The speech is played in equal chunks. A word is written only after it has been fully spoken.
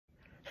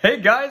Hey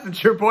guys,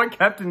 it's your boy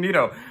Captain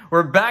Nito.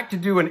 We're back to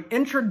do an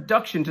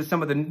introduction to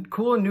some of the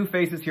cool and new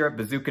faces here at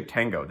Bazooka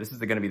Tango. This is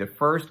going to be the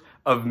first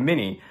of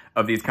many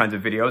of these kinds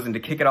of videos, and to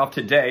kick it off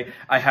today,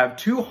 I have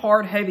two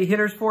hard heavy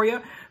hitters for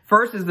you.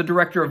 First is the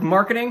Director of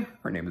Marketing,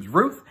 her name is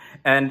Ruth,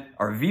 and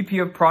our VP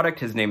of Product,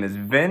 his name is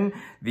Vin.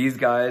 These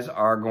guys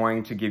are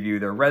going to give you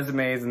their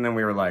resumes, and then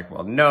we were like,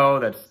 well, no,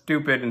 that's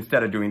stupid.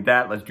 Instead of doing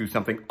that, let's do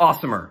something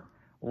awesomer.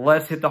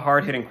 Let's hit the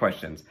hard-hitting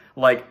questions.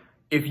 Like,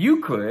 if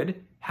you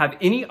could have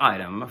any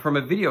item from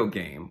a video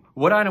game,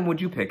 what item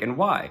would you pick and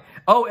why?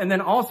 Oh, and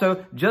then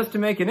also, just to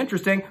make it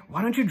interesting,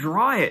 why don't you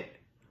draw it?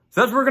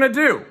 So that's what we're gonna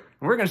do. And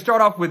we're gonna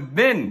start off with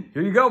Vin.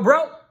 Here you go,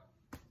 bro.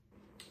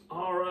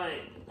 All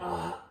right.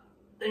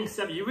 Thanks,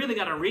 Seb. You really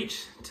gotta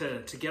reach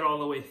to get all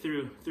the way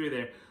through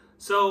there.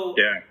 So,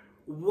 yeah.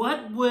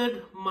 What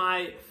would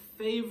my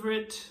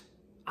favorite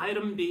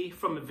item be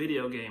from a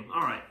video game?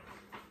 All right.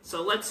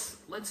 So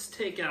let's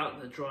take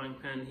out the drawing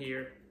pen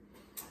here.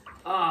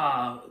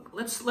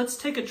 Let's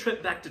take a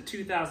trip back to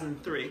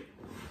 2003.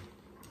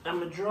 I'm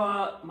gonna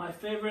draw my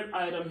favorite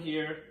item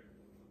here.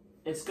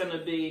 It's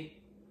gonna be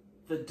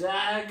the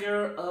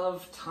Dagger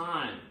of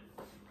Time.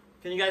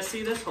 Can you guys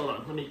see this? Hold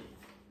on,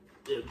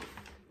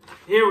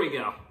 here we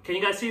go. Can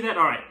you guys see that?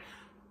 All right.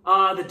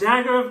 The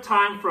Dagger of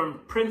Time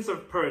from Prince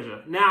of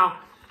Persia. Now,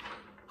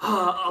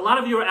 a lot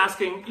of you are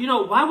asking,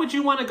 why would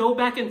you want to go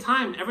back in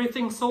time?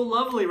 Everything's so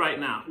lovely right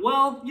now.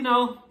 Well,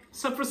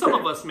 so for some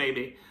of us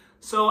maybe.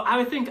 So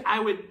I think I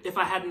would, if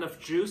I had enough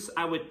juice,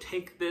 I would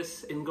take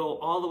this and go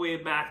all the way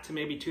back to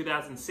maybe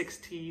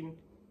 2016,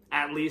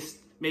 at least,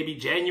 maybe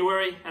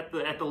January at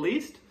the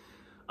least.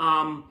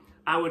 I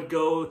would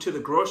go to the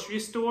grocery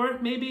store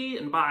maybe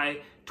and buy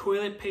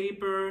toilet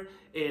paper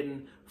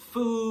and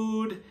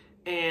food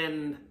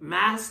and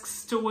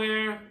masks to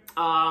wear.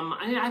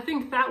 I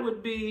think that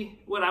would be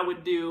what I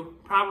would do.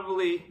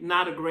 Probably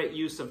not a great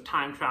use of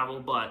time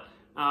travel, but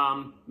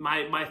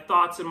my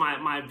thoughts and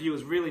my view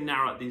is really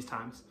narrow at these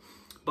times.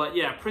 But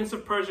yeah, Prince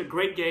of Persia,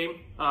 great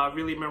game,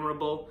 really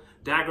memorable.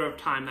 Dagger of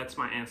Time, that's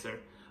my answer.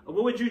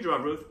 What would you draw,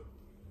 Ruth?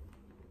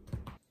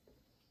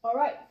 All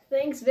right,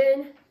 thanks,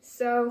 Vin.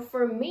 So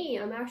for me,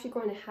 I'm actually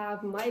going to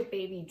have my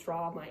baby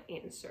draw my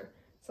answer.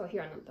 So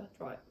here, I'm going to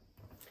draw it.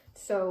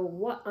 So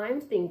what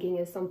I'm thinking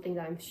is something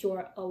that I'm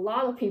sure a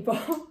lot of people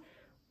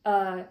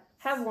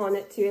have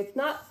wanted to. It's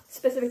not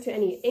specific to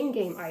any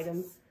in-game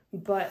item,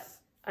 but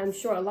I'm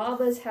sure a lot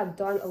of us have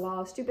done a lot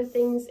of stupid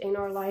things in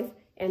our life,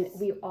 and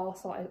we all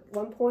thought at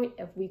one point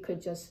if we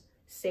could just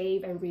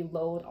save and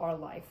reload our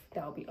life,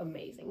 that would be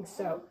amazing.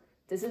 So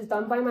this is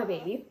done by my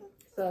baby.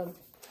 So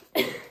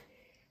it's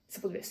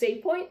supposed to be a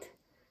save point.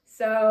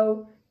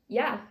 So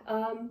yeah,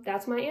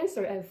 that's my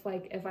answer.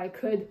 If I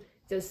could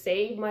just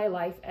save my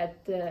life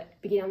at the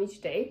beginning of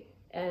each day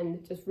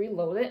and just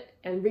reload it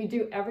and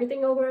redo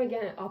everything over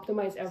again and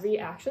optimize every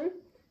action,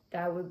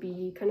 that would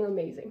be kind of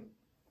amazing.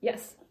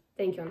 Yes,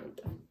 thank you,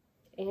 Ananta.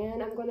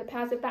 And I'm going to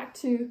pass it back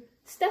to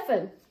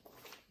Stefan.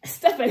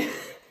 Stefan.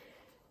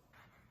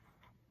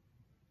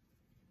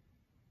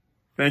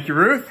 Thank you,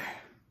 Ruth.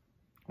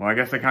 Well, I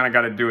guess I kind of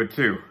got to do it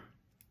too.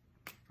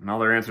 And all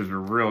their answers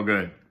were real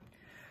good.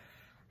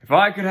 If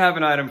I could have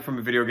an item from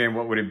a video game,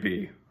 what would it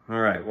be? All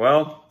right,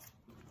 well,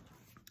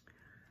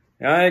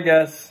 I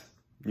guess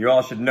you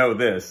all should know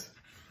this.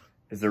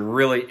 Is there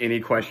really any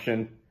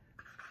question?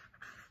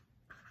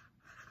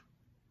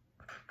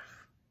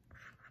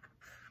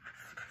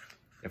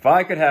 If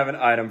I could have an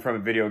item from a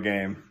video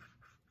game,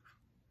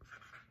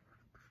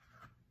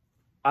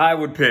 I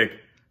would pick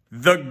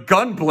the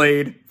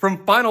Gunblade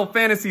from Final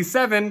Fantasy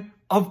VII,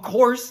 of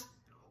course.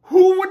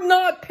 Who would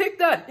not pick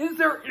that? Is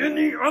there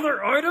any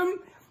other item?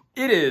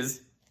 It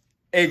is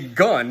a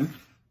gun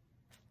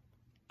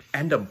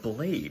and a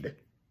blade.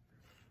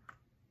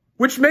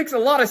 Which makes a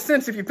lot of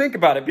sense if you think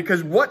about it,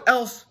 because what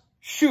else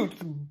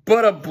shoots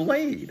but a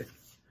blade?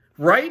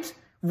 Right?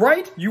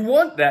 Right? You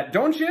want that,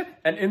 don't you?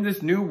 And in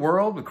this new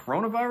world with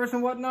coronavirus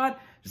and whatnot,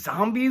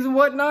 zombies and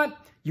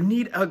whatnot, you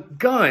need a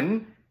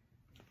gun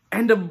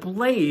and a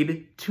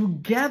blade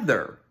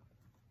together.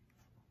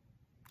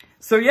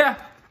 So yeah,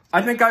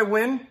 I think I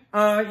win.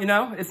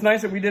 It's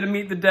nice that we did a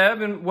meet the dev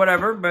and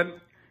whatever, but I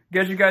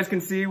guess you guys can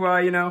see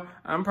why,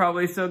 I'm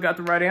probably still got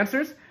the right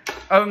answers.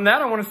 Other than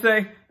that, I want to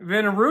say,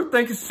 Vin and Ruth,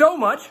 thank you so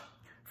much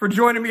for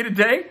joining me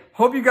today.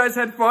 Hope you guys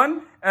had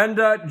fun, and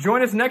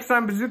join us next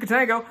time, Bazooka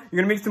Tango.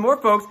 You're going to meet some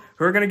more folks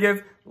who are going to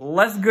give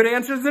less good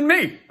answers than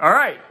me. All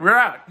right, we're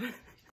out.